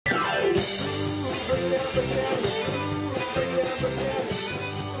Hi,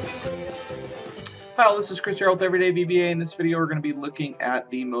 this is Chris here with Everyday VBA. In this video, we're going to be looking at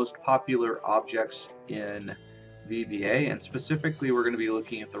the most popular objects in VBA, and specifically, we're going to be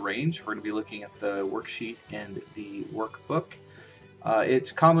looking at the range. We're going to be looking at the worksheet and the workbook.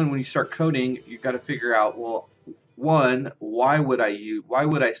 It's common when you start coding, you've got to figure out, well, one, why would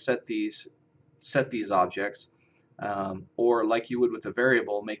I set these objects, or like you would with a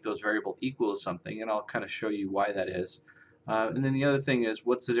variable, make those variable equal to something, and I'll kind of show you why that is. And then the other thing is,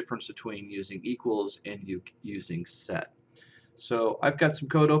 what's the difference between using equals and using set? So I've got some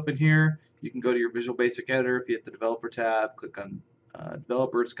code open here. You can go to your Visual Basic Editor. If you hit the Developer tab, click on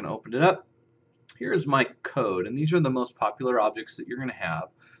Developer, it's going to open it up. Here's my code, and these are the most popular objects that you're going to have.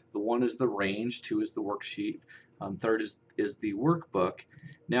 The one is the range, two is the worksheet, third is the workbook.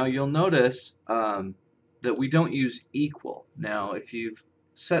 Now you'll notice that we don't use equal. Now if you've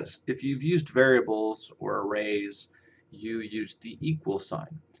used variables or arrays, you use the equal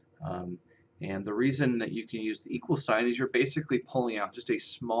sign. And the reason that you can use the equal sign is you're basically pulling out just a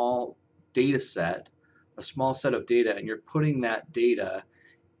small data set, a small set of data, and you're putting that data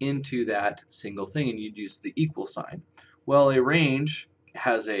into that single thing, and you'd use the equal sign. Well, a range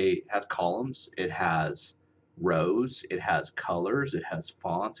has columns, it has rows, it has colors, it has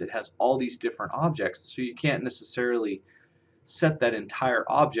fonts, it has all these different objects, so you can't necessarily set that entire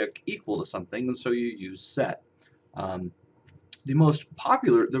object equal to something, and so you use set. The most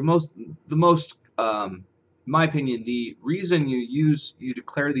popular, in my opinion, the reason you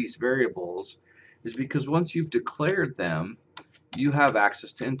declare these variables is because once you've declared them, you have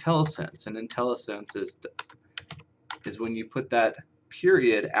access to IntelliSense, and IntelliSense is when you put that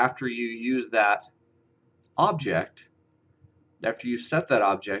period after you use that object, after you set that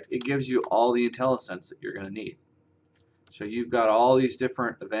object, it gives you all the IntelliSense that you're going to need. So you've got all these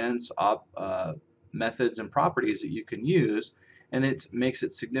different events, methods, and properties that you can use, and it makes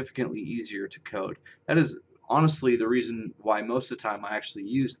it significantly easier to code. That is honestly the reason why most of the time I actually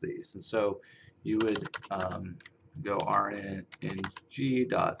use these. And so you would go rng.set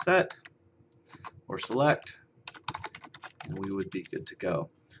or select, and we would be good to go.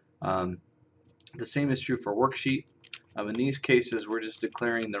 The same is true for worksheet. In these cases, we're just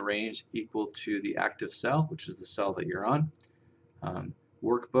declaring the range equal to the active cell, which is the cell that you're on.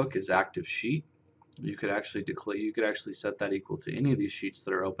 Workbook is ActiveSheet. You could actually set that equal to any of these sheets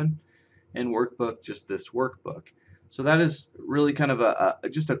that are open, and workbook just this workbook. So that is really kind of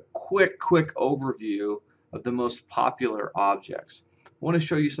just a quick overview of the most popular objects. I want to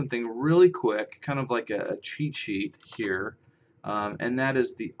show you something really quick, kind of like a cheat sheet here, and that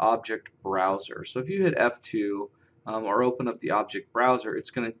is the object browser. So if you hit F2 or open up the object browser,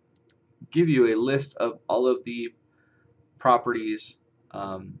 it's going to give you a list of all of the properties,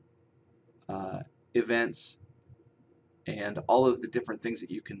 events, and all of the different things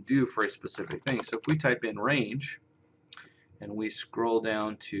that you can do for a specific thing. So if we type in range and we scroll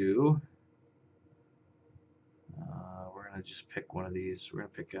down to, we're going to just pick one of these. We're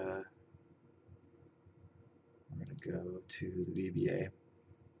going to go to the VBA.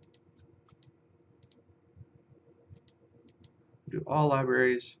 Do all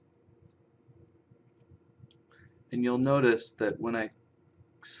libraries, and you'll notice that when I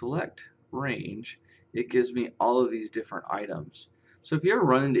select range, it gives me all of these different items. So if you ever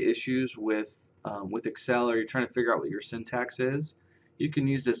run into issues with Excel, or you're trying to figure out what your syntax is, you can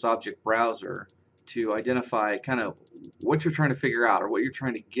use this object browser to identify kind of what you're trying to figure out or what you're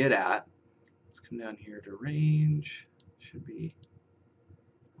trying to get at. Let's come down here to range. Should be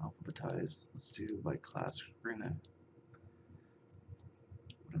alphabetized. Let's do by class. What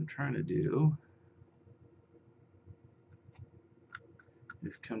I'm trying to do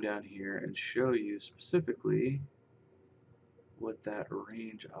is come down here and show you specifically what that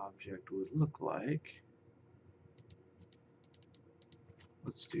range object would look like.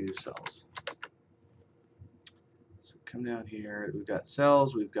 Let's do cells. So come down here, we've got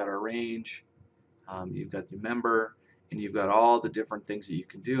cells, we've got our range, you've got the member, and you've got all the different things that you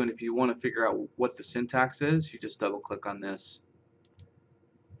can do. And if you want to figure out what the syntax is, you just double click on this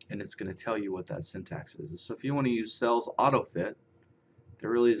and it's going to tell you what that syntax is. So if you want to use cells autofit, there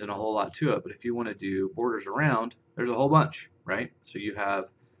really isn't a whole lot to it, but if you want to do borders around, there's a whole bunch, right? So you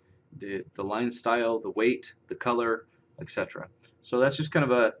have the line style, the weight, the color, etc. So that's just kind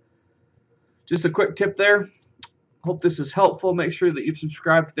of a quick tip there. Hope this is helpful. Make sure that you've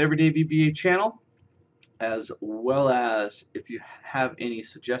subscribed to the Everyday VBA channel, as well as if you have any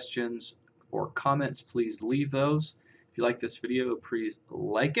suggestions or comments, please leave those. If you like this video, please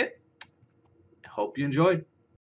like it. Hope you enjoyed.